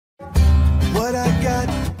What I got,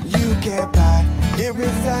 you can't buy. It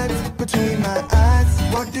resides between my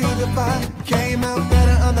eyes. Walked through the fire, came out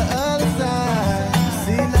better on the other side.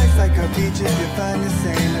 See, life's like a beach if you find the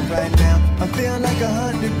same. And right now, I'm feeling like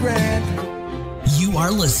 100 grand. You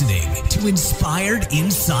are listening to Inspired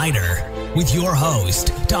Insider with your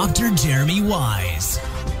host, Dr. Jeremy Wise.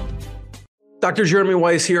 Dr. Jeremy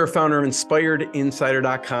Wise here, founder of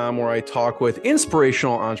InspiredInsider.com, where I talk with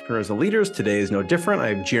inspirational entrepreneurs and leaders. Today is no different.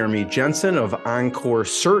 I have Jeremy Jenson of Encore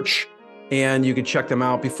Search, and you can check them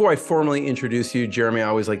out. Before I formally introduce you, Jeremy, I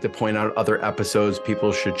always like to point out other episodes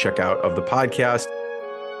people should check out of the podcast.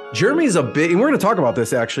 Jeremy's a big, and we're going to talk about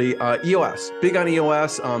this actually, EOS, big on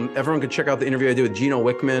EOS. Everyone can check out the interview I did with Gino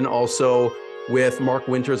Wickman, also with Mark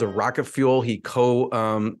Winters of Rocket Fuel. He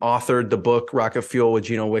co-authored the book Rocket Fuel with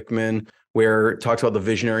Gino Wickman, where it talks about the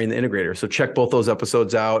visionary and the integrator. So check both those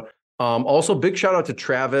episodes out. Also, big shout out to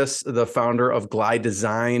Travis, the founder of Glide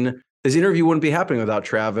Design. This interview wouldn't be happening without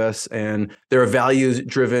Travis, and they're a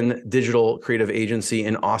values-driven digital creative agency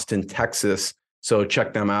in Austin, Texas. So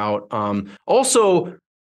check them out. Also,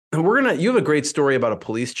 you have a great story about a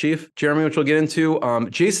police chief, Jeremy, which we'll get into.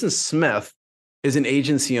 Jason Smith is an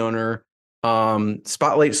agency owner,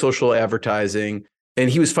 Spotlight Social Advertising, and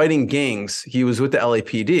he was fighting gangs. He was with the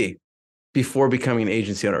LAPD before becoming an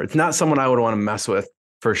agency owner. It's not someone I would want to mess with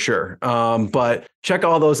for sure. But check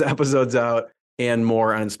all those episodes out and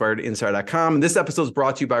more on inspiredinsider.com. And this episode is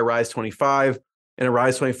brought to you by Rise 25. And at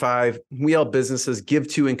Rise 25, we help businesses give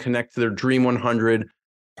to and connect to their Dream 100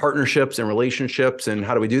 partnerships and relationships. And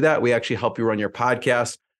how do we do that? We actually help you run your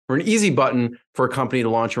podcast. We're an easy button for a company to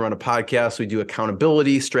launch and run a podcast. We do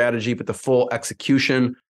accountability, strategy, but the full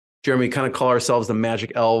execution. Jeremy, we kind of call ourselves the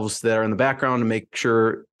magic elves that are in the background to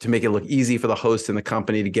make it look easy for the host and the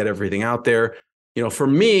company to get everything out there. You know, for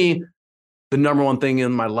me, the number one thing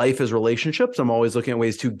in my life is relationships. I'm always looking at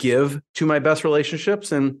ways to give to my best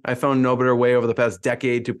relationships. And I found no better way over the past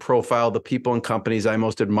decade to profile the people and companies I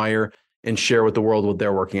most admire and share with the world what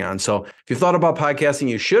they're working on. So if you thought about podcasting,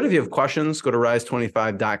 you should. If you have questions, go to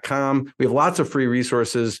rise25.com. We have lots of free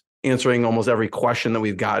resources answering almost every question that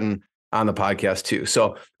we've gotten on the podcast too.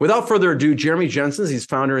 So without further ado, Jeremy Jenson, he's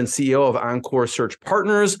founder and CEO of Encore Search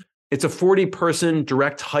Partners. It's a 40-person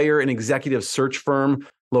direct hire and executive search firm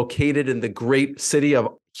located in the great city of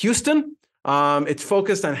Houston. It's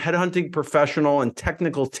focused on headhunting professional and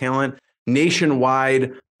technical talent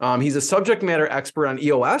nationwide. He's a subject matter expert on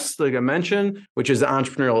EOS, like I mentioned, which is the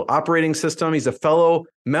Entrepreneurial Operating System. He's a fellow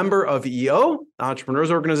member of EO,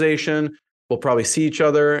 Entrepreneurs Organization. We'll probably see each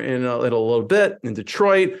other in a little bit in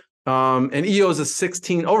Detroit. And EO is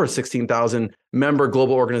a over 16,000 member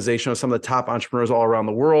global organization of some of the top entrepreneurs all around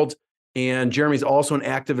the world. And Jeremy's also an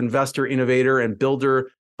active investor, innovator, and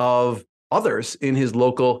builder of others in his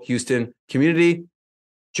local Houston community.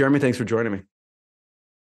 Jeremy, thanks for joining me.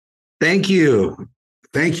 Thank you.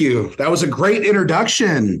 That was a great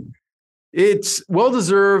introduction. It's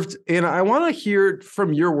well-deserved. And I want to hear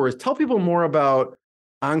from your words. Tell people more about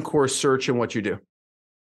Encore Search and what you do.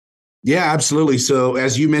 Yeah, absolutely. So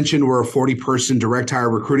as you mentioned, we're a 40-person direct hire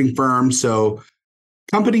recruiting firm. So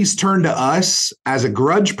companies turn to us as a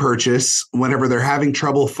grudge purchase whenever they're having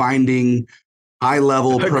trouble finding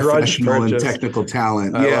high-level professional and technical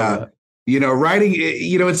talent. Yeah. Writing,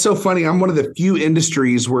 it's so funny. I'm one of the few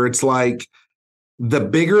industries where it's like the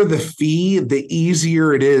bigger the fee, the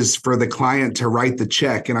easier it is for the client to write the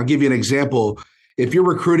check. And I'll give you an example. If you're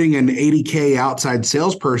recruiting an $80K outside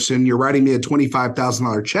salesperson, you're writing me a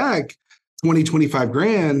 $25,000 check, 25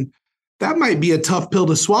 grand, that might be a tough pill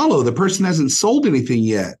to swallow. The person hasn't sold anything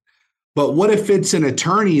yet. But what if it's an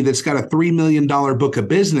attorney that's got a $3 million book of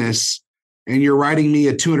business and you're writing me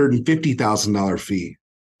a $250,000 fee?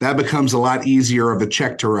 That becomes a lot easier of a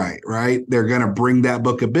check to write, right? They're going to bring that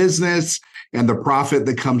book of business and the profit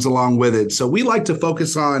that comes along with it. So we like to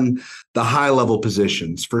focus on the high-level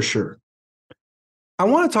positions for sure. I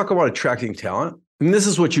want to talk about attracting talent. And this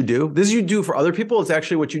is what you do. This you do for other people. It's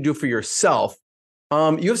actually what you do for yourself.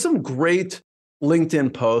 You have some great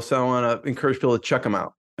LinkedIn posts. I want to encourage people to check them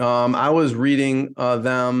out. I was reading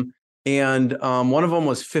them, and one of them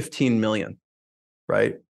was 15 million,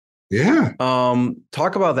 right? Yeah.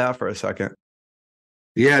 Talk about that for a second.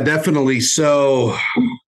 Yeah, definitely. So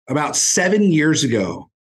about 7 years ago,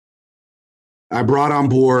 I brought on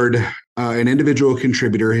board an individual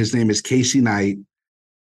contributor. His name is Casey Knight.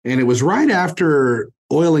 And it was right after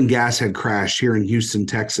oil and gas had crashed here in Houston,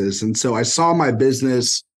 Texas. And so I saw my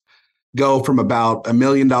business go from about $1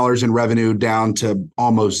 million in revenue down to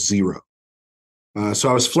almost zero. So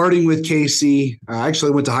I was flirting with Casey. I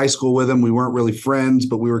actually went to high school with him. We weren't really friends,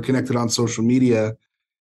 but we were connected on social media.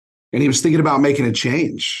 and he was thinking about making a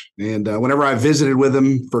change. And whenever I visited with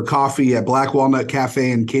him for coffee at Black Walnut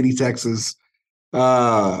Cafe in Katy, Texas,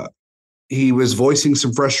 he was voicing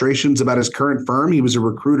some frustrations about his current firm. He was a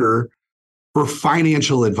recruiter for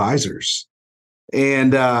financial advisors.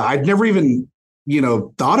 And I'd never even,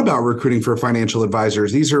 thought about recruiting for financial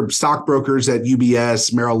advisors. These are stockbrokers at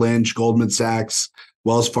UBS, Merrill Lynch, Goldman Sachs,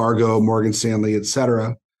 Wells Fargo, Morgan Stanley, et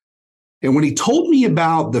cetera. And when he told me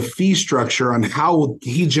about the fee structure on how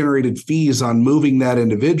he generated fees on moving that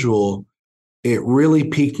individual, it really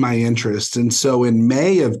piqued my interest. And so in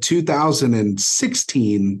May of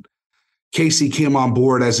 2016, Casey came on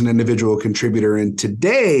board as an individual contributor. And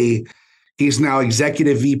today, he's now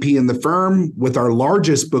executive VP in the firm with our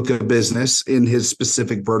largest book of business in his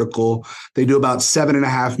specific vertical. They do about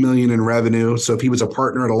 $7.5 million in revenue. So if he was a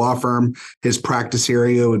partner at a law firm, his practice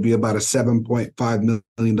area would be about a $7.5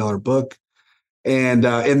 million book. And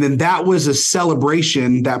then that was a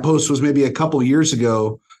celebration. That post was maybe a couple of years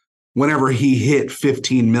ago whenever he hit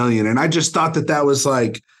 15 million. And I just thought that was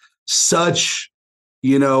like such,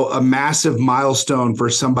 a massive milestone for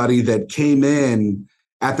somebody that came in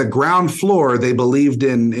at the ground floor. They believed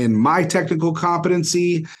in my technical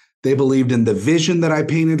competency. They believed in the vision that I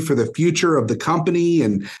painted for the future of the company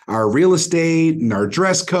and our real estate and our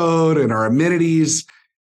dress code and our amenities.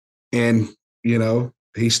 And,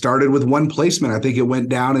 he started with one placement. I think it went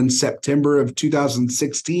down in September of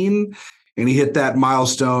 2016, and he hit that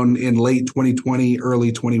milestone in late 2020,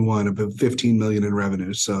 early 21 of 15 million in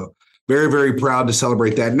revenue. So very, very proud to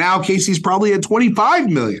celebrate that. Now Casey's probably at 25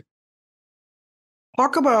 million.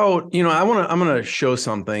 Talk about, I'm going to show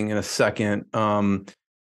something in a second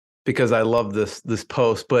because I love this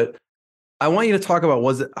post, but I want you to talk about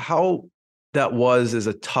how that was as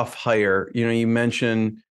a tough hire. You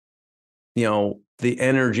mentioned, the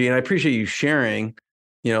energy, and I appreciate you sharing,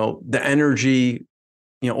 the energy,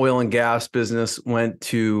 oil and gas business went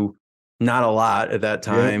to not a lot at that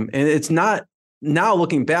time. Yeah. And it's not, now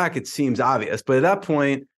looking back, it seems obvious, but at that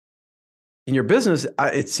point in your business,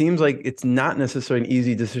 it seems like it's not necessarily an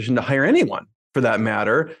easy decision to hire anyone for that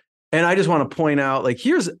matter. And I just want to point out,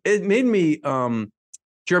 it made me,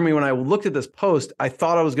 Jeremy, when I looked at this post, I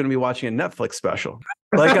thought I was going to be watching a Netflix special.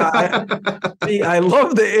 I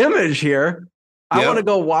love the image here. I want to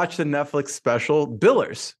go watch the Netflix special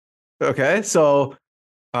Billers. Okay. So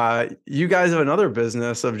you guys have another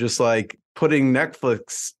business of just putting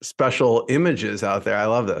Netflix special images out there. I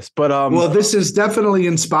love this. But well, this is definitely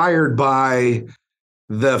inspired by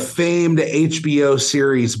the famed HBO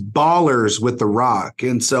series Ballers with The Rock.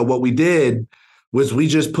 And so what we did was we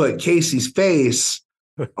just put Casey's face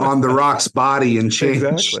on The Rock's body and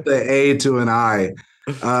changed the A to an I.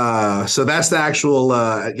 So that's the actual,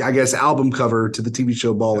 album cover to the TV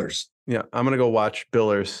show Ballers. Yeah, I'm going to go watch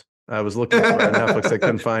Billers. I was looking for it on Netflix. I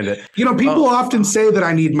couldn't find it. People often say that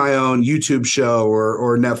I need my own YouTube show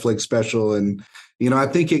or Netflix special. And, I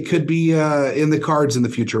think it could be in the cards in the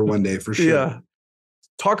future one day for sure. Yeah.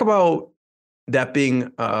 Talk about that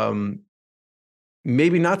being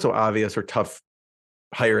maybe not so obvious or tough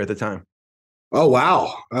hire at the time. Oh,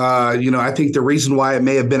 wow. I think the reason why it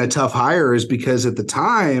may have been a tough hire is because at the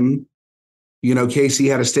time, Casey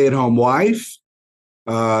had a stay-at-home wife.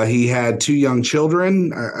 He had 2 young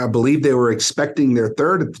children. I believe they were expecting their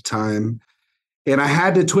third at the time. And I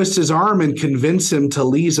had to twist his arm and convince him to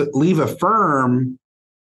leave a firm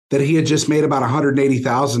that he had just made about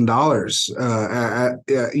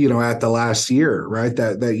 $180,000 at the last year, right?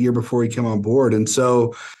 That year before he came on board. And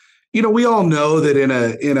so, we all know that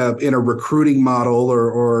in a recruiting model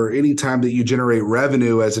or any time that you generate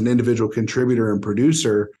revenue as an individual contributor and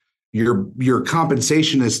producer, your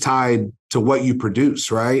compensation is tied to what you produce,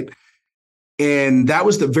 right? And that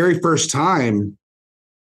was the very first time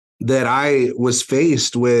that I was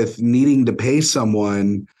faced with needing to pay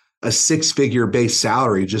someone a 6-figure base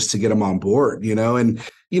salary just to get them on board, and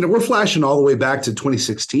we're flashing all the way back to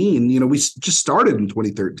 2016. We just started in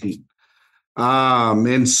 2013.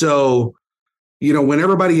 And so, when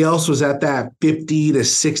everybody else was at that 50 to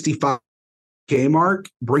 65K mark,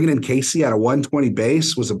 bringing in Casey at a 120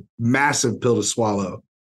 base was a massive pill to swallow.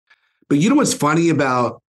 But what's funny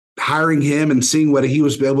about hiring him and seeing what he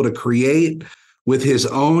was able to create with his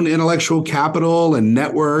own intellectual capital and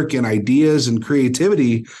network and ideas and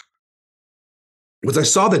creativity was I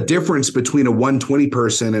saw the difference between a 120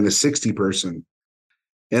 person and a 60 person.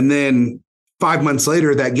 And then 5 months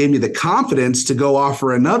later, that gave me the confidence to go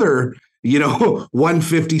offer another,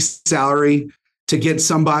 150 salary to get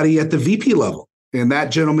somebody at the VP level. And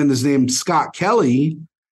that gentleman is named Scott Kelly.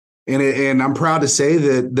 And I'm proud to say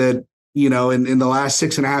that in the last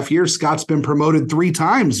 6.5 years, Scott's been promoted 3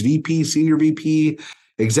 times, VP, senior VP,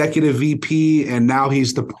 executive VP, and now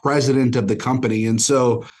he's the president of the company. And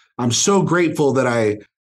so I'm so grateful that I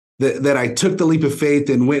took the leap of faith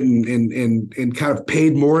and went and kind of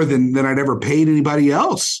paid more than I'd ever paid anybody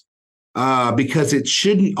else, because it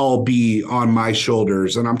shouldn't all be on my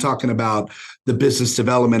shoulders. And I'm talking about the business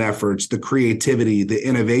development efforts, the creativity, the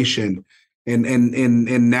innovation.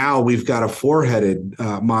 And now we've got a four-headed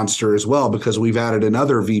monster as well, because we've added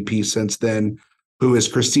another VP since then, who is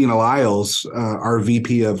Christina Lyles, our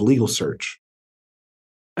VP of Legal Search.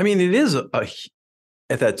 I mean, it is at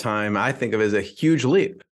that time, I think of it as a huge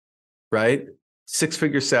leap, right?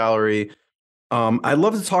 6-figure salary. I'd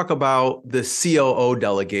love to talk about the COO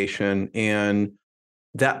delegation and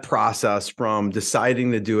that process from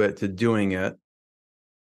deciding to do it to doing it,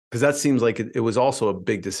 because that seems like it was also a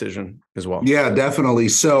big decision as well. Yeah, definitely.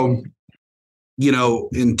 So,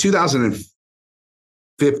 in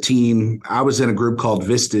 2015, I was in a group called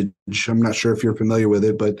Vistage. I'm not sure if you're familiar with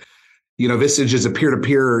it, but Vistage is a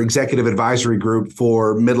peer-to-peer executive advisory group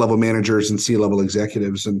for mid-level managers and C-level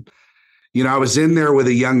executives. And, I was in there with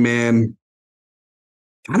a young man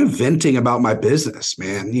kind of venting about my business,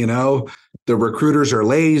 man. The recruiters are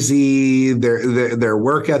lazy. Their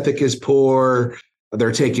work ethic is poor.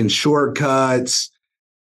 They're taking shortcuts.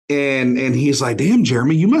 And he's like, damn,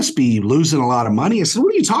 Jeremy, you must be losing a lot of money. I said,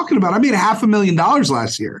 what are you talking about? I made $500,000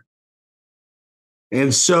 last year.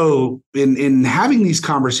 And so in having these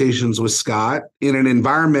conversations with Scott in an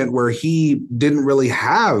environment where he didn't really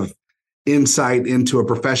have insight into a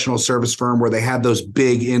professional service firm where they had those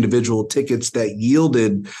big individual tickets that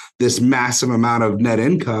yielded this massive amount of net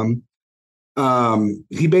income,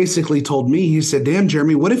 he basically told me, he said, damn,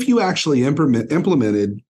 Jeremy, what if you actually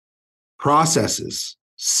implemented processes,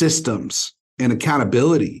 systems, and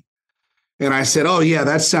accountability? And I said, oh, yeah,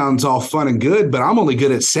 that sounds all fun and good, but I'm only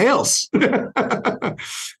good at sales.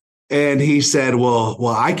 And he said, well,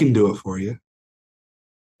 I can do it for you.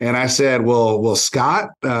 And I said, well, Scott,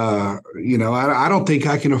 I don't think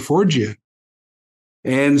I can afford you.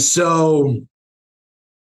 And so,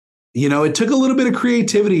 it took a little bit of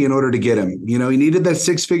creativity in order to get him. He needed that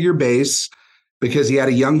 6-figure base because he had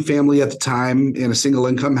a young family at the time in a single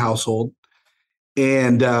income household.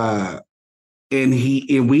 And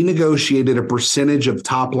we negotiated a percentage of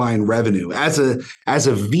top line revenue as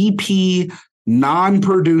a VP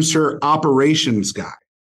non-producer operations guy.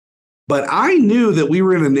 But I knew that we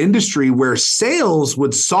were in an industry where sales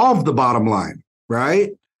would solve the bottom line,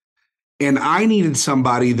 right? And I needed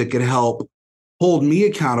somebody that could help hold me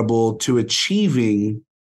accountable to achieving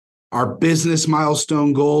our business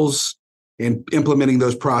milestone goals and implementing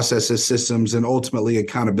those processes, systems, and ultimately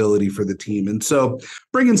accountability for the team. And so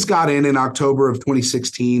bringing Scott in October of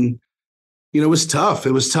 2016, it was tough.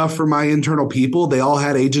 It was tough for my internal people. They all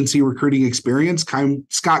had agency recruiting experience.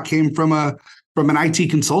 Scott came from an IT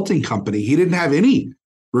consulting company. He didn't have any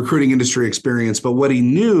recruiting industry experience, but what he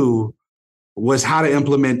knew was how to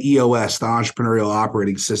implement EOS, the Entrepreneurial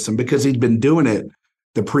Operating System, because he'd been doing it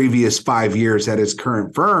the previous 5 years at his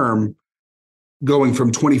current firm, going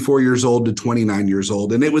from 24 years old to 29 years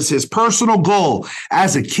old. And it was his personal goal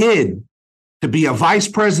as a kid to be a vice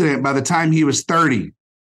president by the time he was 30.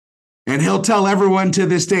 And he'll tell everyone to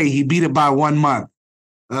this day he beat it by 1 month.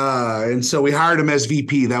 And so we hired him as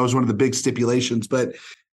VP. That was one of the big stipulations. But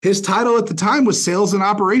his title at the time was Sales and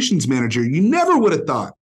Operations Manager. You never would have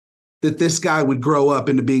thought that this guy would grow up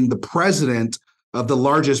into being the president of the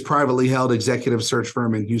largest privately held executive search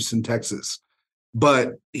firm in Houston, Texas.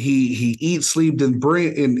 But he eat, slept,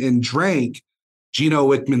 and drank Gino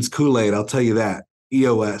Wickman's Kool-Aid. I'll tell you that,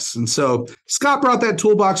 EOS. And so Scott brought that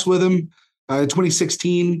toolbox with him in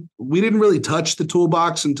 2016. We didn't really touch the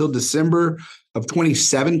toolbox until December of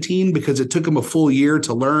 2017 because it took him a full year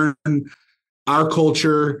to learn our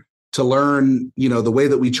culture, to learn, the way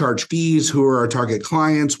that we charge fees, who are our target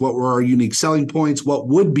clients, what were our unique selling points, what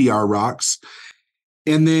would be our rocks.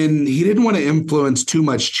 And then he didn't want to influence too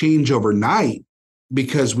much change overnight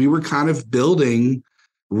because we were kind of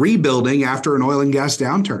rebuilding after an oil and gas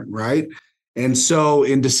downturn, right? And so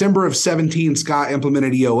in December of 17, Scott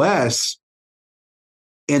implemented EOS,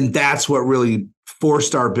 and that's what really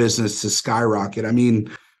forced our business to skyrocket. I mean,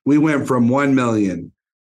 we went from 1 million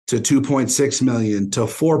to 2.6 million to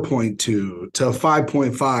 4.2 to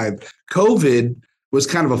 5.5. COVID was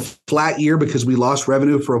kind of a flat year because we lost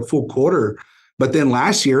revenue for a full quarter. But then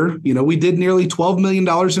last year, we did nearly $12 million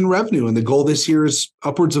in revenue, and the goal this year is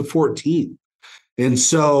upwards of 14. And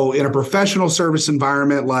so in a professional service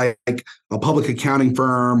environment like a public accounting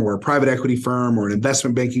firm or a private equity firm or an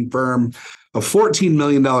investment banking firm, a $14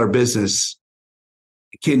 million business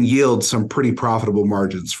can yield some pretty profitable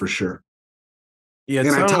margins for sure. Yeah, it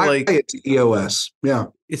And I sounded tie like it to EOS. Yeah.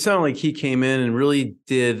 it sounded like he came in and really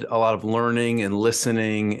did a lot of learning and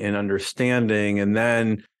listening and understanding, and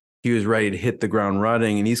then he was ready to hit the ground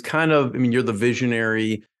running. And he's kind of, I mean, you're the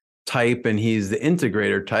visionary type, and he's the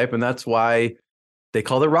integrator type, and that's why they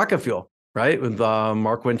called it rocket fuel, right? With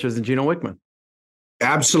Mark Winters and Gino Wickman.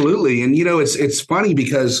 Absolutely. And it's funny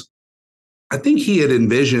because I think he had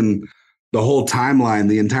envisioned the whole timeline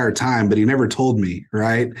the entire time, but he never told me,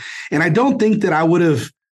 right? And I don't think that I would have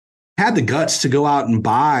had the guts to go out and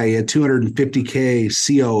buy a 250K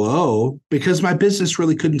COO because my business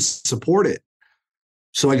really couldn't support it.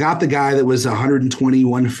 So I got the guy that was 120,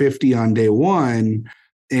 150 on day one,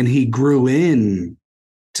 and he grew in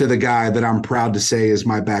to the guy that I'm proud to say is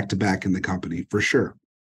my back-to-back in the company for sure.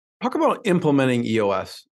 Talk about implementing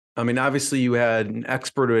EOS. I mean, obviously you had an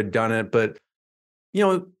expert who had done it, but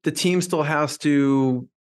the team still has to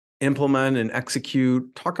implement and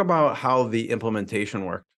execute. Talk about how the implementation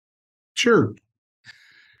worked. Sure.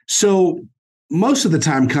 So most of the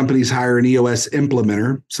time companies hire an EOS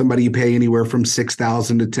implementer, somebody you pay anywhere from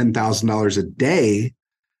 $6,000 to $10,000 a day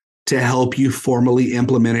to help you formally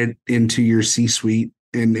implement it into your C-suite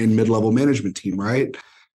and mid-level management team, right?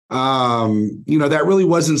 That really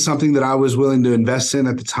wasn't something that I was willing to invest in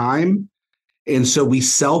at the time. And so we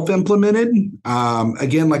self-implemented.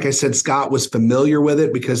 Again, like I said, Scott was familiar with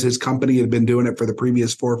it because his company had been doing it for the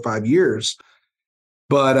previous 4 or 5 years.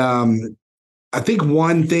 But I think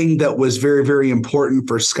one thing that was very, very important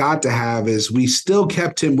for Scott to have is we still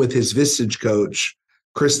kept him with his Vistage coach,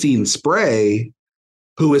 Christine Spray,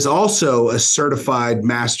 who is also a certified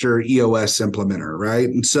master EOS implementer, right?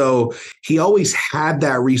 And so he always had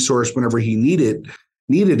that resource whenever he needed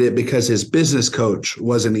it because his business coach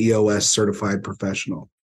was an EOS certified professional.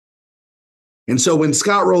 And so when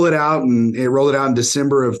Scott rolled it out, and it rolled it out in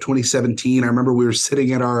December of 2017, I remember we were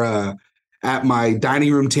sitting at my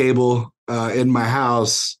dining room table in my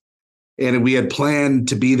house, and we had planned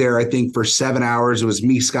to be there, I think, for 7 hours. It was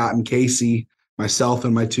me, Scott, and Casey, myself,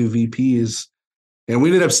 and my 2 VPs. And we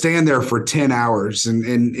ended up staying there for 10 hours.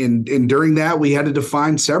 And during that, we had to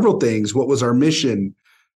define several things. What was our mission?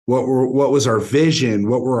 What was our vision?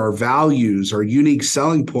 What were our values, our unique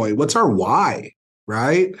selling point? What's our why,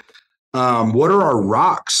 right? What are our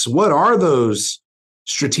rocks? What are those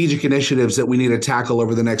strategic initiatives that we need to tackle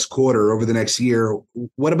over the next quarter, over the next year?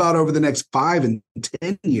 What about over the next 5 and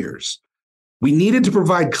 10 years? We needed to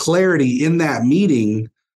provide clarity in that meeting.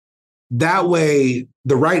 That way,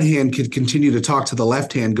 the right hand could continue to talk to the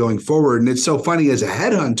left hand going forward. And it's so funny, as a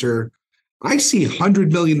headhunter, I see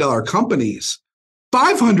 $100 million companies,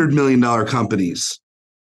 $500 million companies,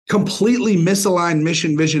 completely misaligned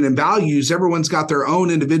mission, vision, and values. Everyone's got their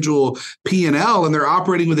own individual P&L, and they're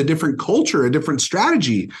operating with a different culture, a different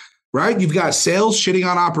strategy, right? You've got sales shitting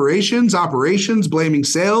on operations blaming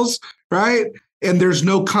sales, right? And there's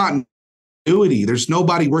no continuity. There's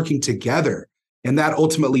nobody working together. And that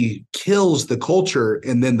ultimately kills the culture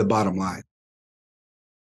and then the bottom line.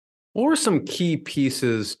 What were some key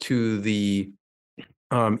pieces to the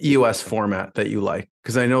EOS format that you like?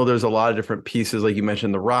 Because I know there's a lot of different pieces, like you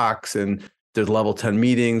mentioned, the rocks, and there's level 10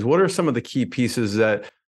 meetings. What are some of the key pieces that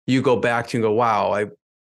you go back to and go, wow, I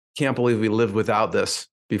can't believe we lived without this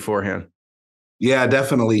beforehand? Yeah,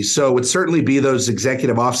 definitely. So it would certainly be those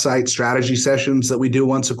executive offsite strategy sessions that we do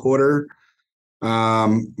once a quarter.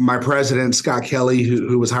 My president, Scott Kelly,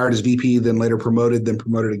 who was hired as VP, then later promoted, then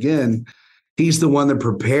promoted again, he's the one that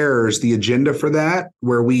prepares the agenda for that,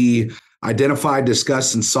 where we identify,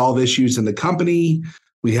 discuss, and solve issues in the company.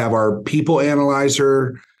 We have our people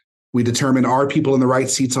analyzer. We determine, are people in the right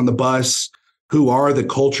seats on the bus? Who are the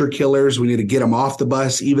culture killers? We need to get them off the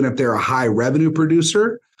bus, even if they're a high revenue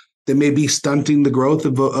producer that may be stunting the growth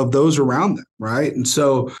of those around them, right? And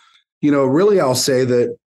so, really, I'll say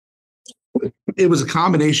that it was a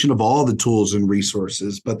combination of all the tools and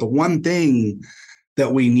resources, but the one thing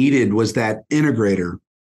that we needed was that integrator,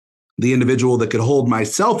 the individual that could hold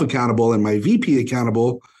myself accountable and my VP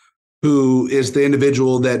accountable, who is the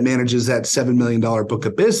individual that manages that $7 million book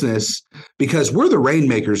of business, because we're the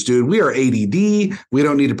rainmakers, dude. We are ADD. We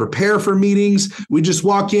don't need to prepare for meetings. We just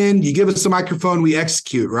walk in, you give us the microphone, we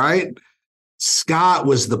execute, right? Scott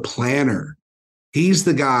was the planner. He's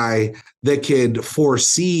the guy that could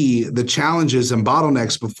foresee the challenges and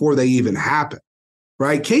bottlenecks before they even happen,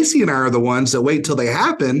 right? Casey and I are the ones that wait till they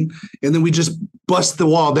happen, and then we just bust the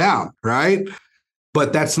wall down, right?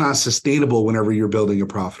 But that's not sustainable whenever you're building a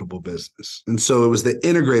profitable business. And so it was the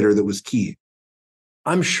integrator that was key.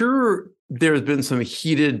 I'm sure there's been some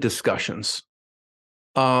heated discussions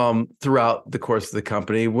throughout the course of the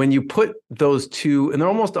company when you put those two, and they're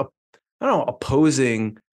almost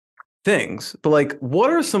opposing things, but like, what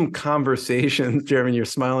are some conversations, Jeremy, you're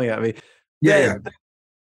smiling at me, Yeah. that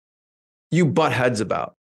you butt heads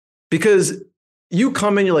about? Because you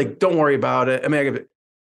come in, you're like, don't worry about it. I mean,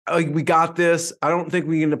 we got this. I don't think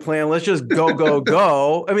we need a plan. Let's just go, go,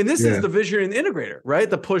 go. I mean, this is the visionary and the integrator, right?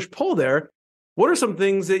 The push pull there. What are some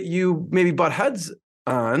things that you maybe butt heads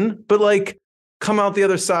on, but like come out the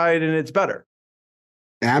other side and it's better?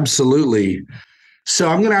 Absolutely. So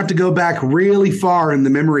I'm going to have to go back really far in the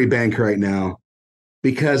memory bank right now,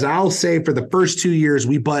 because I'll say for the first 2 years,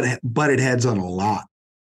 we butted heads on a lot.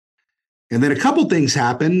 And then a couple things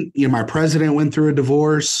happened. You know, my president went through a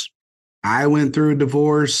divorce. I went through a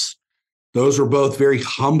divorce. Those were both very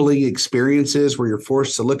humbling experiences where you're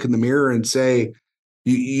forced to look in the mirror and say,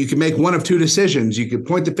 you can make one of two decisions. You could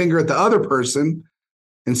point the finger at the other person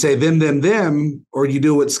and say them, or you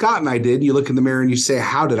do what Scott and I did. You look in the mirror and you say,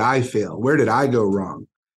 how did I fail? Where did I go wrong?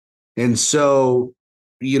 And so,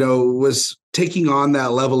 you know, was taking on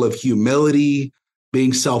that level of humility,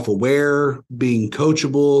 being self-aware, being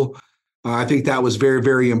coachable. I think that was very,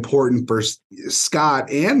 very important for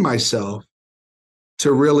Scott and myself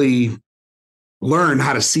to really learn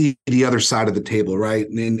how to see the other side of the table, right?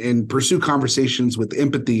 And pursue conversations with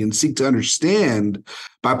empathy and seek to understand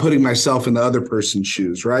by putting myself in the other person's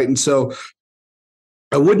shoes, right? And so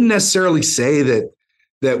I wouldn't necessarily say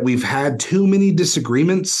that we've had too many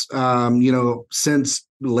disagreements, since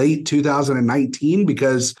late 2019,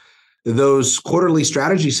 because those quarterly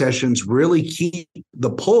strategy sessions really keep the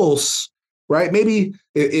pulse, right? Maybe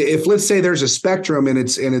if let's say there's a spectrum and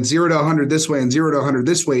it's 0 to 100 this way and 0 to 100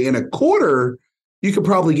 this way, in a quarter, you could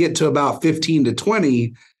probably get to about 15 to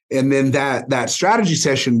 20. And then that strategy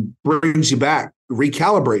session brings you back,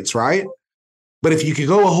 recalibrates, right? But if you could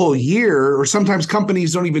go a whole year, or sometimes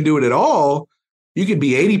companies don't even do it at all, you could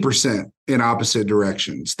be 80% in opposite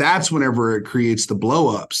directions. That's whenever it creates the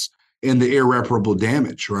blowups and the irreparable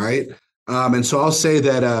damage, right? And so I'll say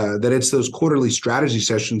that it's those quarterly strategy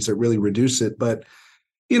sessions that really reduce it. But,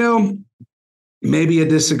 you know, maybe a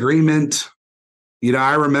disagreement. You know,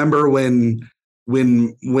 I remember when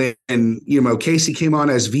Casey came on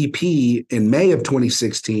as VP in May of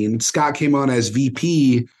 2016, Scott came on as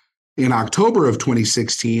VP in October of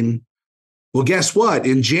 2016. Well, guess what?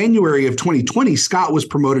 In January of 2020, Scott was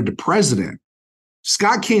promoted to president.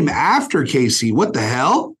 Scott came after Casey. What the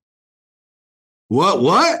hell?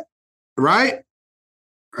 What? Right?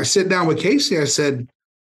 I sit down with Casey. I said,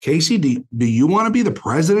 Casey, do you want to be the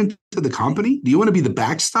president of the company? Do you want to be the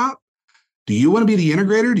backstop? Do you want to be the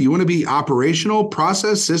integrator? Do you want to be operational,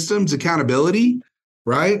 process, systems, accountability?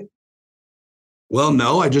 Right? Well,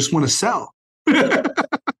 no, I just want to sell.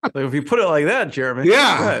 Like if you put it like that, Jeremy.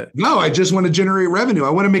 Yeah. Right. No, I just want to generate revenue. I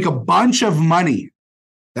want to make a bunch of money.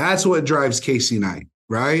 That's what drives Casey Knight,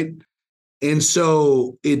 right? And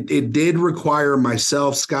so it did require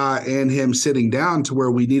myself, Scott, and him sitting down to where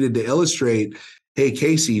we needed to illustrate, hey,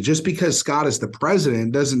 Casey, just because Scott is the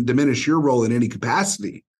president doesn't diminish your role in any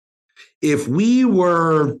capacity. If we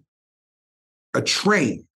were a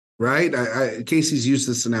train, right? Casey's used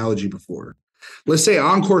this analogy before. Let's say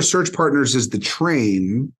Encore Search Partners is the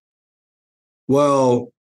train.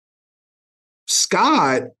 Well,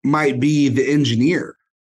 Scott might be the engineer,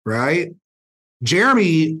 right?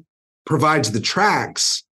 Jeremy provides the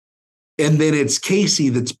tracks, and then it's Casey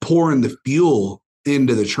that's pouring the fuel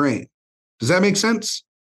into the train. Does that make sense?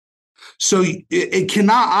 So it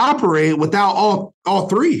cannot operate without all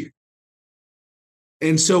three.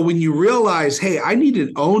 And so when you realize, hey, I need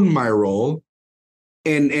to own my role,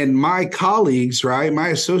 and my colleagues, right, my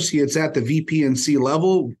associates at the VP and C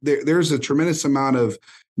level, there's a tremendous amount of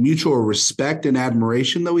mutual respect and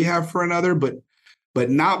admiration that we have for another, but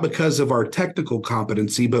not because of our technical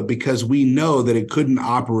competency, but because we know that it couldn't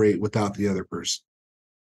operate without the other person.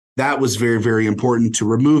 That was very, very important to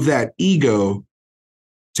remove that ego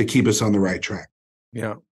to keep us on the right track.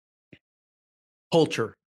 Yeah.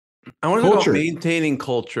 Culture. I want to talk about maintaining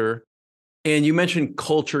culture. And you mentioned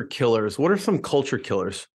culture killers. What are some culture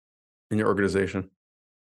killers in your organization?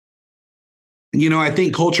 You know, I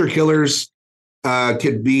think culture killers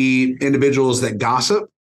could be individuals that gossip.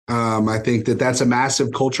 I think that's a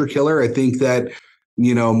massive culture killer. I think that,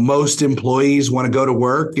 you know, most employees want to go to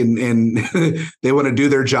work and they want to do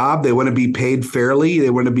their job. They want to be paid fairly. They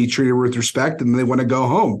want to be treated with respect, and they want to go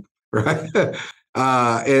home, right?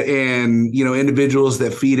 And you know, individuals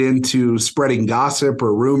that feed into spreading gossip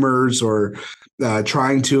or rumors or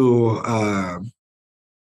trying to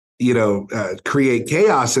create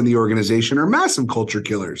chaos in the organization are massive culture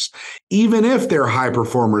killers, even if they're high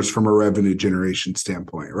performers from a revenue generation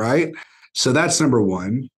standpoint, right? So that's number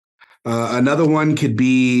one. Another one could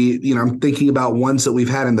be, I'm thinking about ones that we've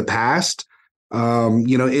had in the past.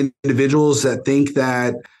 Individuals that think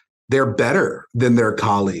that they're better than their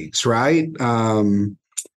colleagues, right? And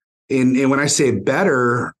when I say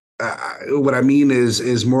better, what I mean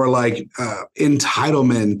is more like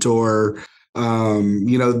entitlement, or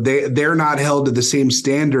they're not held to the same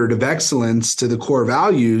standard of excellence, to the core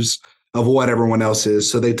values of what everyone else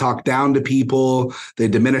is. So they talk down to people, they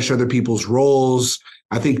diminish other people's roles.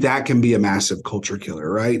 I think that can be a massive culture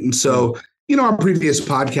killer, right? And so, on previous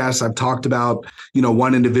podcasts, I've talked about,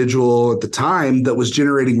 one individual at the time that was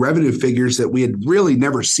generating revenue figures that we had really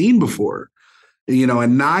never seen before. A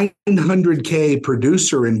 900K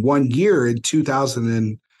producer in 1 year in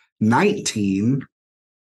 2019.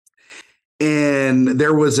 And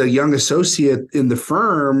there was a young associate in the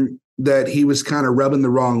firm that he was kind of rubbing the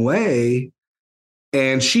wrong way.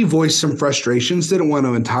 And she voiced some frustrations, didn't want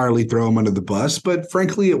to entirely throw him under the bus, but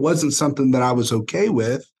frankly, it wasn't something that I was okay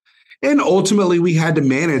with. And ultimately, we had to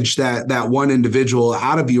manage that one individual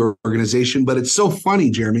out of the organization. But it's so funny,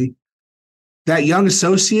 Jeremy, that young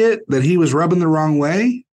associate that he was rubbing the wrong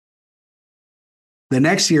way, the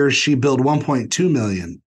next year she billed 1.2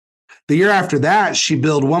 million. The year after that, she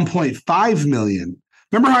billed 1.5 million.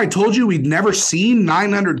 Remember how I told you we'd never seen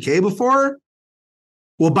 900K before?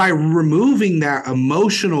 Well, by removing that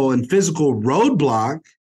emotional and physical roadblock,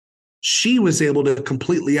 she was able to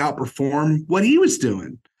completely outperform what he was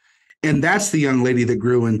doing. And that's the young lady that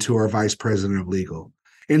grew into our vice president of legal.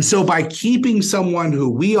 And so by keeping someone who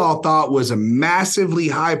we all thought was a massively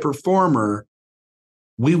high performer,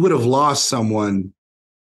 we would have lost someone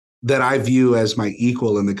that I view as my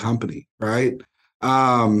equal in the company, right?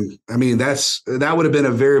 That would have been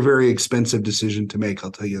a very, very expensive decision to make,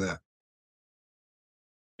 I'll tell you that.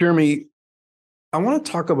 Jeremy, I want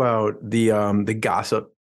to talk about the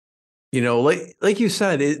gossip. Like you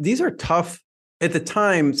said, these are tough at the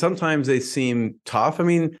time. Sometimes they seem tough.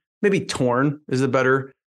 Maybe torn is a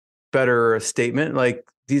better statement. Like,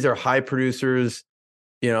 these are high producers.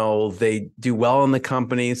 They do well in the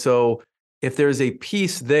company. So if there's a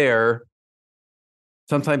piece there,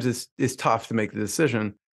 sometimes it's tough to make the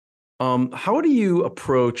decision. How do you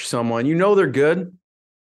approach someone? They're good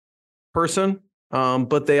person,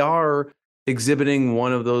 but they are exhibiting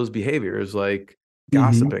one of those behaviors, like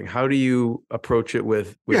gossiping. How do you approach it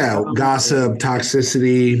with gossip,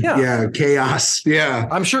 toxicity, chaos? Yeah.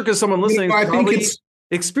 I'm sure, because someone listening is probably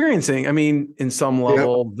experiencing, in some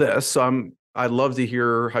level, this. So I'd love to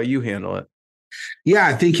hear how you handle it. Yeah,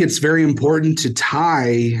 I think it's very important to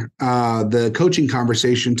tie the coaching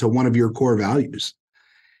conversation to one of your core values.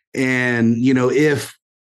 And, if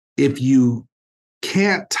you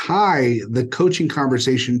can't tie the coaching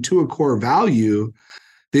conversation to a core value,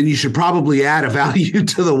 then you should probably add a value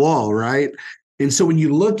to the wall, right? And so when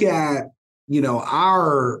you look at,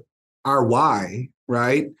 our why,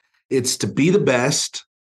 right? It's to be the best,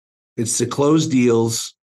 it's to close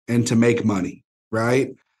deals, and to make money,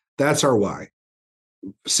 right? That's our why.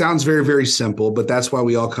 Sounds very, very simple, but that's why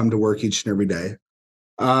we all come to work each and every day.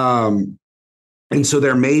 And so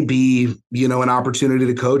there may be, an opportunity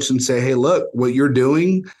to coach and say, hey, look, what you're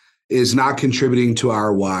doing is not contributing to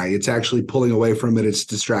our why. It's actually pulling away from it. It's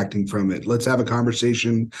distracting from it. Let's have a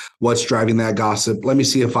conversation. What's driving that gossip? Let me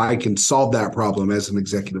see if I can solve that problem as an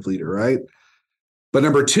executive leader, right? But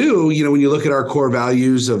number two, when you look at our core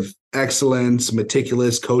values of excellence,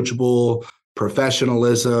 meticulous, coachable,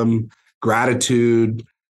 professionalism, gratitude,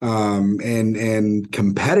 and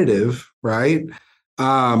competitive, right?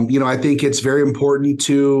 I think it's very important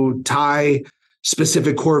to tie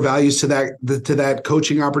specific core values to that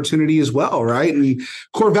coaching opportunity as well, right? And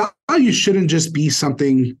core values shouldn't just be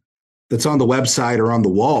something that's on the website or on the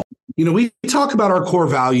wall. We talk about our core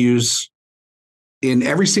values in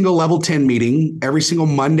every single level 10 meeting, every single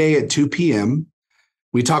Monday at 2 p.m.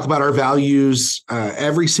 We talk about our values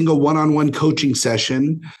every single one-on-one coaching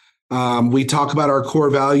session. We talk about our core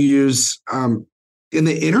values in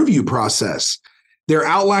the interview process. They're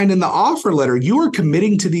outlined in the offer letter. You are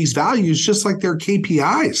committing to these values just like they're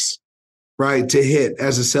KPIs, right, to hit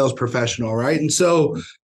as a sales professional, right? And so,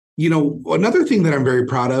 another thing that I'm very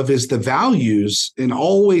proud of is the values and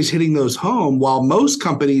always hitting those home. While most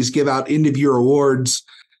companies give out end-of-year awards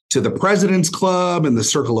to the President's Club and the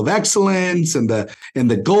Circle of Excellence and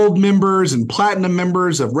the gold members and platinum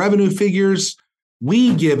members of revenue figures,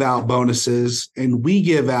 we give out bonuses and we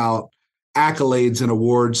give out accolades and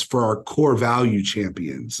awards for our core value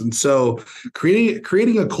champions. And so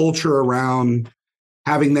creating a culture around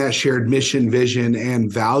having that shared mission, vision, and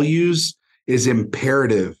values is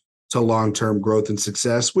imperative to long-term growth and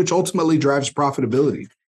success, which ultimately drives profitability.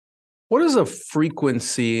 What is a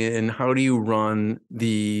frequency and how do you run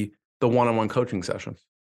the one-on-one coaching sessions?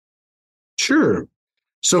 Sure.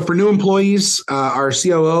 So for new employees, our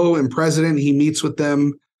COO and president, he meets with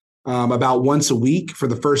them about once a week for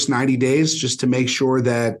the first 90 days, just to make sure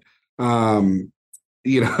that,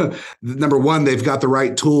 number one, they've got the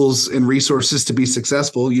right tools and resources to be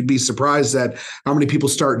successful. You'd be surprised at how many people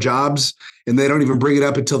start jobs and they don't even bring it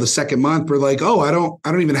up until the second month. We're like, oh, I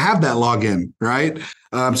don't even have that login, right?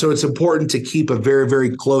 So it's important to keep a very,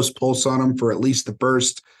 very close pulse on them for at least the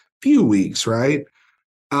first few weeks, right?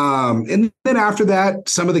 And then after that,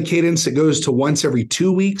 some of the cadence, it goes to once every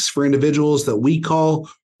 2 weeks for individuals that we call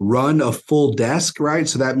run a full desk, right?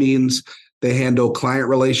 So that means they handle client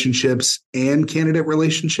relationships and candidate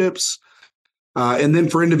relationships. And then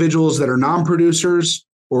for individuals that are non-producers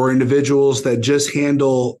or individuals that just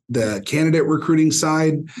handle the candidate recruiting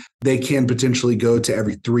side, they can potentially go to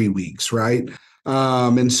every 3 weeks, right?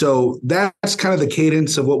 And so that's kind of the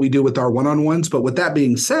cadence of what we do with our one-on-ones. But with that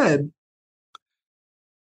being said,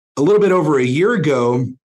 a little bit over a year ago,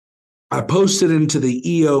 I posted into the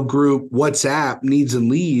EO group WhatsApp Needs and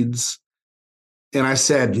Leads. And I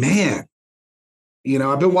said, man,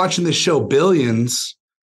 I've been watching this show Billions,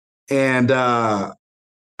 and I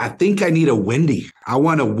think I need a Wendy. I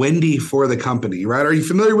want a Wendy for the company, right? Are you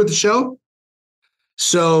familiar with the show?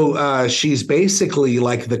 So she's basically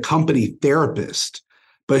like the company therapist,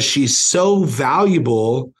 but she's so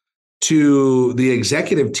valuable to the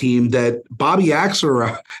executive team that Bobby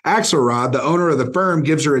Axelrod, the owner of the firm,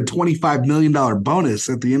 gives her a $25 million bonus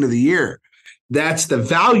at the end of the year. That's the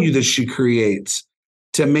value that she creates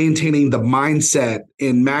to maintaining the mindset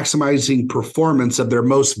and maximizing performance of their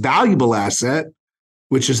most valuable asset,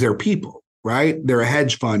 which is their people, right? They're a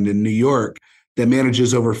hedge fund in New York that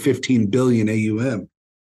manages over 15 billion AUM.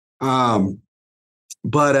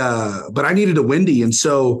 But I needed a Wendy. And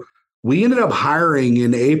so we ended up hiring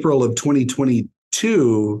in April of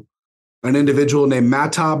 2022 an individual named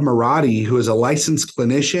Mahtab Maradi, who is a licensed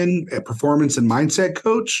clinician, a performance and mindset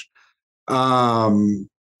coach, to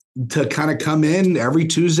kind of come in every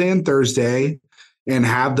Tuesday and Thursday and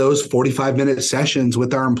have those 45-minute sessions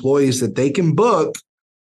with our employees that they can book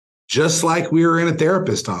just like we were in a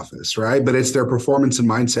therapist office, right? But it's their performance and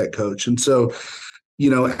mindset coach. And so,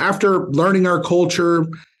 after learning our culture,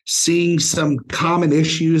 seeing some common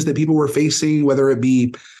issues that people were facing, whether it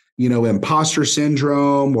be, imposter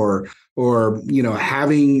syndrome or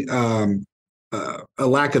having a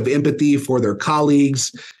lack of empathy for their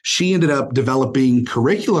colleagues, she ended up developing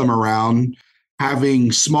curriculum around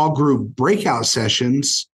having small group breakout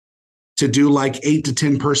sessions to do like 8 to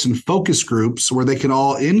 10 person focus groups where they can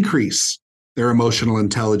all increase their emotional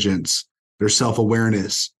intelligence, their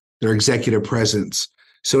self-awareness, their executive presence.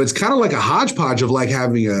 So it's kind of like a hodgepodge of like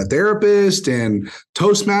having a therapist and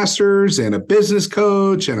Toastmasters and a business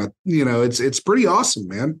coach and it's pretty awesome,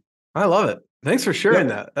 man. I love it. Thanks for sharing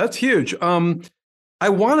that. That's huge. I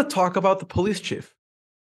want to talk about the police chief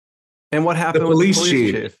and what happened with the police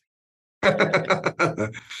chief.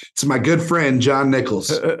 It's my good friend, John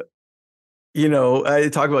Nichols. I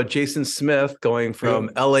talk about Jason Smith going from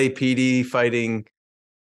LAPD fighting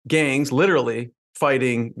gangs, literally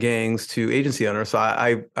fighting gangs, to agency owners. So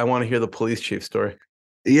I want to hear the police chief story.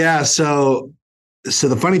 Yeah. So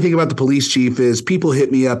the funny thing about the police chief is people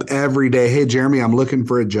hit me up every day. Hey, Jeremy, I'm looking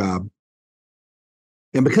for a job.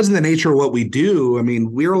 And because of the nature of what we do, I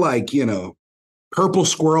mean, we're like, purple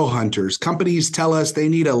squirrel hunters. Companies tell us they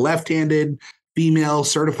need a left-handed female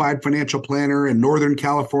certified financial planner in Northern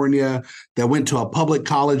California that went to a public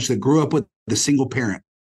college that grew up with a single parent.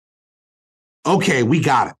 Okay, we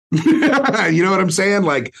got it. You know what I'm saying?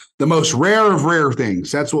 Like the most rare of rare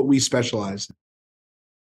things. That's what we specialize in.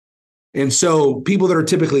 And so people that are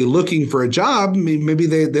typically looking for a job, maybe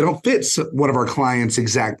they don't fit one of our clients'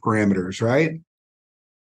 exact parameters, right?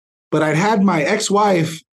 But I'd had my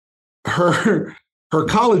ex-wife, her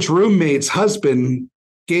college roommate's husband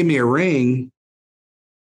gave me a ring.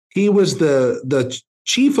 He was the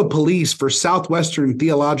chief of police for Southwestern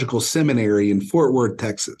Theological Seminary in Fort Worth,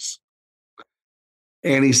 Texas.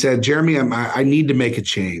 And he said, Jeremy, I need to make a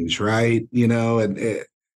change, right?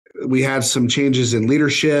 We had some changes in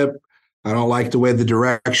leadership. I don't like the way the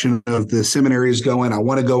direction of the seminary is going. I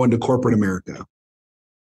want to go into corporate America. I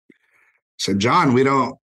said, John, we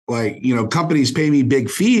don't companies pay me big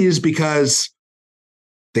fees because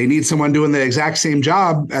they need someone doing the exact same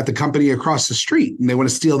job at the company across the street, and they want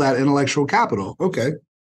to steal that intellectual capital. Okay.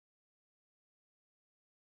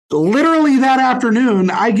 Literally that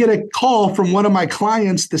afternoon, I get a call from one of my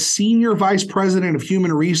clients, the senior vice president of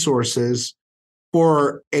human resources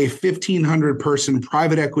for a 1,500 person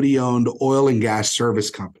private equity owned oil and gas service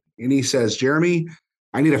company. And he says, Jeremy,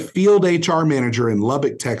 I need a field HR manager in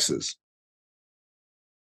Lubbock, Texas.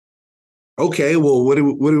 Okay, well, what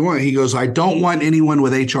do we want? He goes, I don't want anyone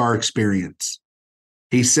with HR experience.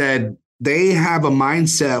 He said, they have a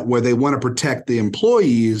mindset where they want to protect the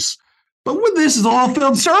employees, but this is all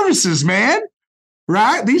field services, man,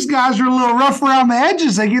 right? These guys are a little rough around the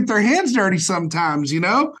edges. They get their hands dirty sometimes,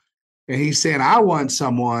 And he's saying, I want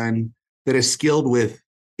someone that is skilled with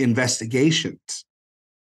investigations,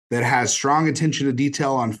 that has strong attention to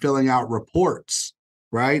detail on filling out reports,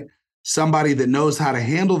 right? Somebody that knows how to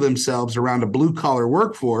handle themselves around a blue-collar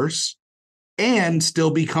workforce and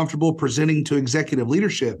still be comfortable presenting to executive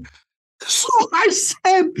leadership. So I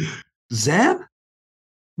said, Zeb,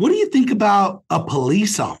 what do you think about a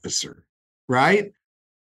police officer, right?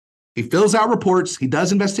 He fills out reports, he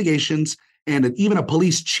does investigations, and even a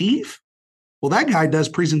police chief. Well, that guy does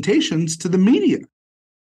presentations to the media,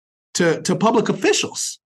 to public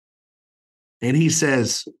officials. And he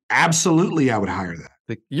says, absolutely, I would hire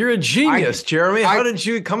that. You're a genius, Jeremy. How did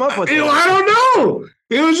you come up with that? I don't know.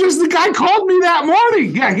 It was just the guy called me that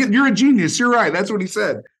morning. Yeah, you're a genius. You're right. That's what he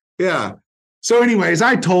said. Yeah. So anyways,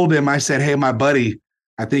 I told him, I said, hey, my buddy,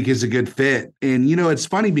 I think is a good fit. And, it's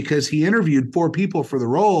funny because he interviewed 4 people for the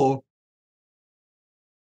role.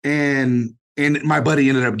 And my buddy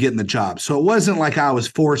ended up getting the job. So it wasn't like I was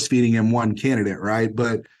force feeding him one candidate, right?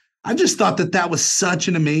 But I just thought that was such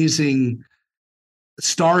an amazing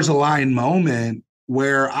stars aligned moment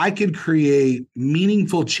where I could create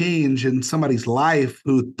meaningful change in somebody's life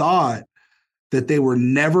who thought that they were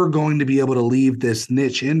never going to be able to leave this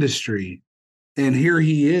niche industry. And here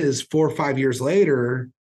he is 4 or 5 years later,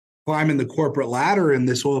 climbing the corporate ladder in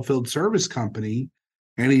this oil field service company.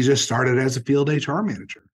 And he just started as a field HR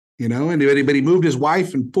manager, and he moved his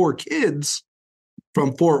wife and 4 kids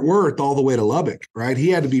from Fort Worth all the way to Lubbock, right? He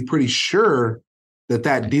had to be pretty sure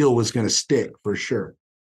that deal was going to stick for sure.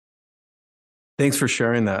 Thanks for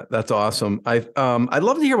sharing that. That's awesome. I'd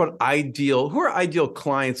love to hear about who are ideal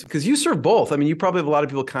clients, because you serve both. I mean, you probably have a lot of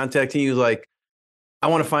people contacting you like, I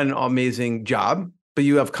want to find an amazing job, but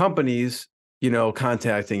you have companies,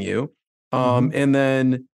 contacting you. And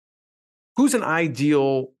then who's an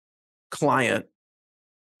ideal client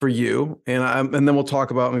for you? And then we'll talk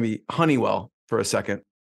about maybe Honeywell for a second,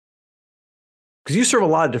 because you serve a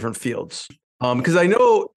lot of different fields. Because I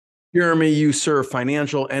know, Jeremy, you serve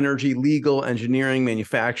financial, energy, legal, engineering,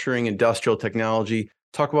 manufacturing, industrial technology.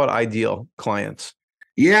 Talk about ideal clients.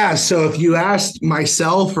 Yeah. So if you asked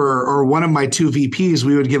myself or one of my 2 VPs,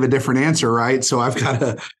 we would give a different answer, right? So I've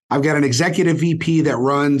got an executive VP that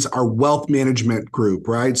runs our wealth management group,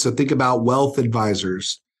 right? So think about wealth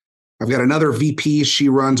advisors. I've got another VP. She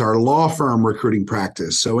runs our law firm recruiting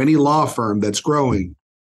practice. So any law firm that's growing.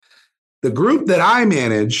 The group that I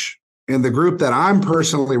manage and the group that I'm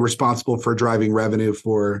personally responsible for driving revenue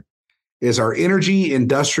for is our energy,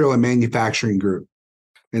 industrial, and manufacturing group.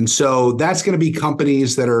 And so that's going to be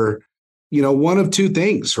companies that are, one of 2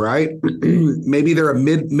 things, right? Maybe they're a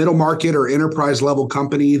middle market or enterprise level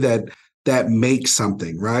company that makes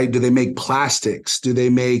something, right? Do they make plastics? Do they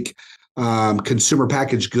make consumer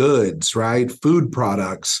packaged goods, right? Food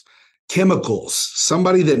products, chemicals,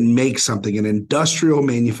 somebody that makes something, an industrial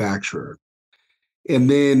manufacturer. And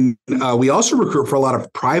then we also recruit for a lot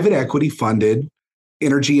of private equity funded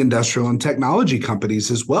energy, industrial, and technology companies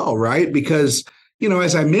as well, right? Because,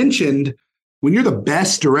 as I mentioned, when you're the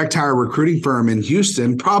best direct hire recruiting firm in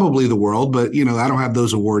Houston, probably the world, but, I don't have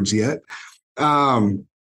those awards yet.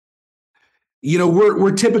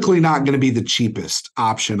 We're typically not going to be the cheapest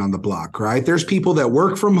option on the block, right? There's people that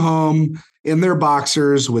work from home in their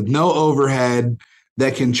boxers with no overhead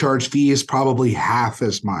that can charge fees probably half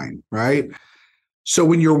as mine, right? So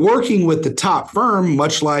when you're working with the top firm,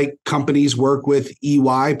 much like companies work with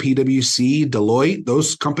EY, PwC, Deloitte,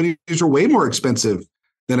 those companies are way more expensive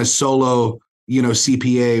than a solo,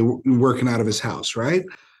 CPA working out of his house, right?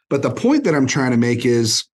 But the point that I'm trying to make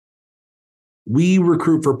is we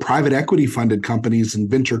recruit for private equity funded companies and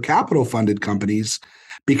venture capital funded companies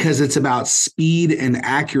because it's about speed and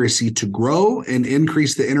accuracy to grow and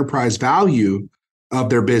increase the enterprise value of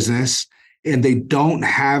their business. And they don't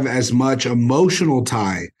have as much emotional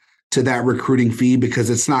tie to that recruiting fee because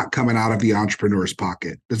it's not coming out of the entrepreneur's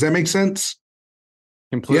pocket. Does that make sense?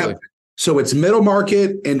 Completely. Yep. So it's middle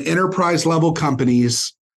market and enterprise level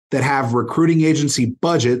companies that have recruiting agency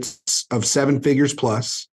budgets of 7 figures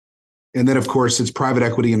plus. And then, of course, it's private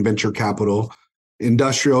equity and venture capital,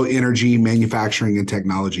 industrial, energy, manufacturing, and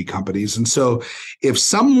technology companies. And so if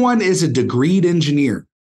someone is a degreed engineer,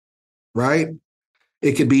 right,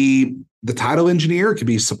 it could be the title engineer, it could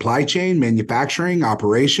be supply chain, manufacturing,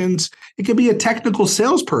 operations. It could be a technical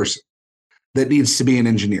salesperson that needs to be an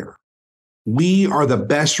engineer. We are the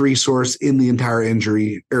best resource in the entire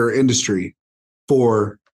industry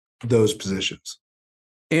for those positions.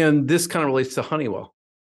 And this kind of relates to Honeywell.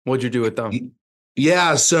 What'd you do with them?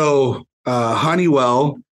 Yeah, so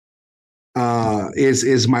Honeywell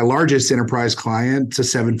is my largest enterprise client. It's a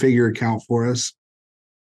 7-figure account for us.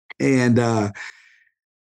 And,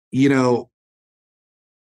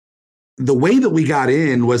 the way that we got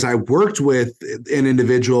in was I worked with an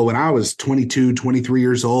individual when I was 22, 23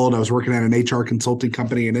 years old. I was working at an HR consulting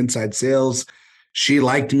company in inside sales. She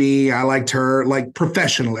liked me. I liked her, like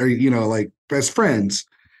professional, or, like best friends.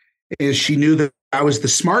 And she knew that I was the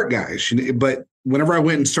smart guy. But whenever I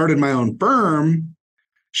went and started my own firm,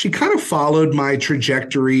 she kind of followed my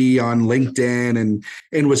trajectory on LinkedIn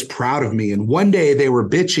and was proud of me. And one day they were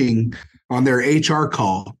bitching on their HR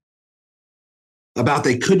call about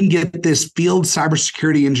they couldn't get this field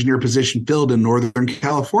cybersecurity engineer position filled in Northern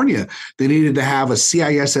California. They needed to have a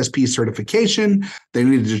CISSP certification. They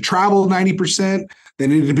needed to travel 90%. They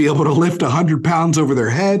needed to be able to lift 100 pounds over their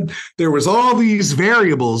head. There was all these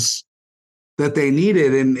variables that they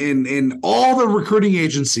needed, and all the recruiting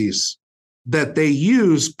agencies that they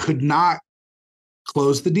use could not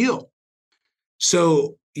close the deal.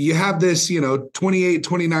 So you have this, 28,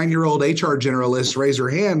 29-year-old HR generalist raise her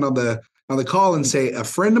hand on the call and say, a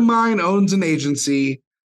friend of mine owns an agency.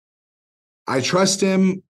 I trust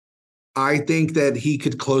him. I think that he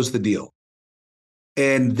could close the deal.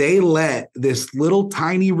 And they let this little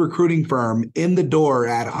tiny recruiting firm in the door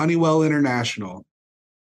at Honeywell International.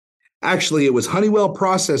 Actually, it was Honeywell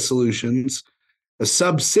Process Solutions, a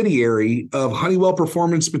subsidiary of Honeywell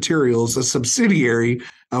Performance Materials, a subsidiary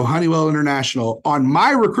of Honeywell International, on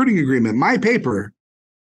my recruiting agreement, my paper,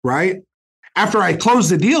 right? After I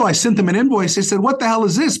closed the deal, I sent them an invoice. They said, what the hell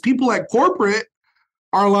is this? People at corporate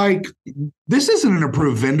are like, this isn't an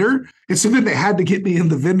approved vendor. It's something they had to get me in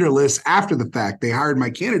the vendor list after the fact. They hired my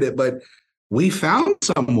candidate, but we found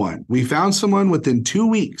someone. We found someone within 2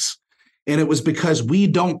 weeks. And it was because we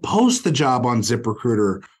don't post the job on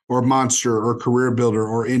ZipRecruiter or Monster or Career Builder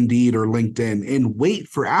or Indeed or LinkedIn and wait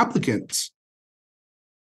for applicants.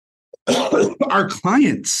 Our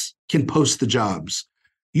clients can post the jobs.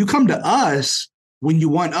 You come to us when you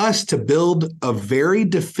want us to build a very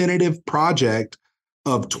definitive project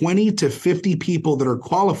of 20 to 50 people that are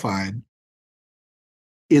qualified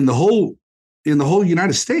in the whole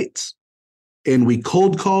United States. And we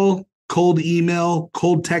cold call, cold email,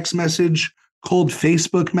 cold text message, cold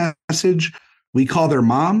Facebook message. We call their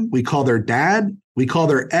mom, we call their dad, we call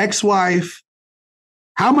their ex-wife.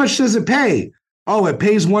 How much does it pay? Oh, it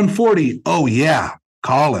pays $140. Oh yeah,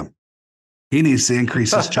 call him. He needs to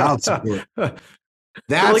increase his child support.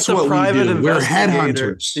 That's like what we do. We're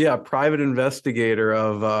headhunters. Yeah, private investigator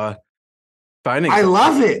of finding. I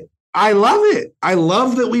love it. I love it. I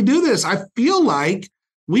love that we do this. I feel like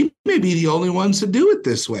we may be the only ones to do it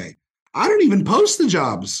this way. I don't even post the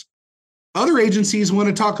jobs. Other agencies want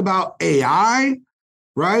to talk about AI,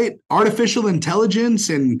 right? Artificial intelligence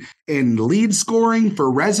and lead scoring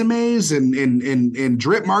for resumes and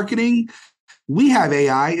drip marketing. We have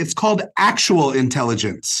AI. It's called actual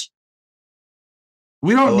intelligence.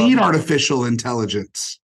 We don't need artificial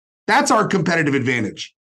intelligence. That's our competitive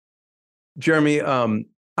advantage. Jeremy, I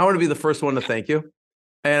want to be the first one to thank you.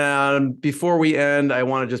 And before we end, I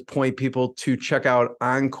want to just point people to check out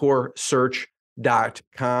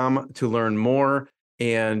EncoreSearch.com to learn more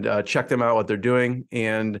and check them out, what they're doing.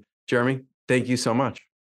 And Jeremy, thank you so much.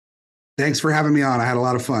 Thanks for having me on. I had a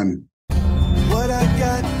lot of fun. What I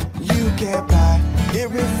got, you can't buy. It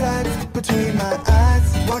resides between my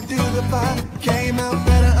eyes. Walked through the fire, came out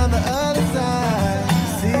better on the other side.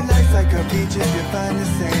 See, life's like a beach if you find the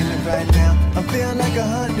sand. And right now, I'm feeling like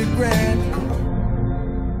 $100 grand.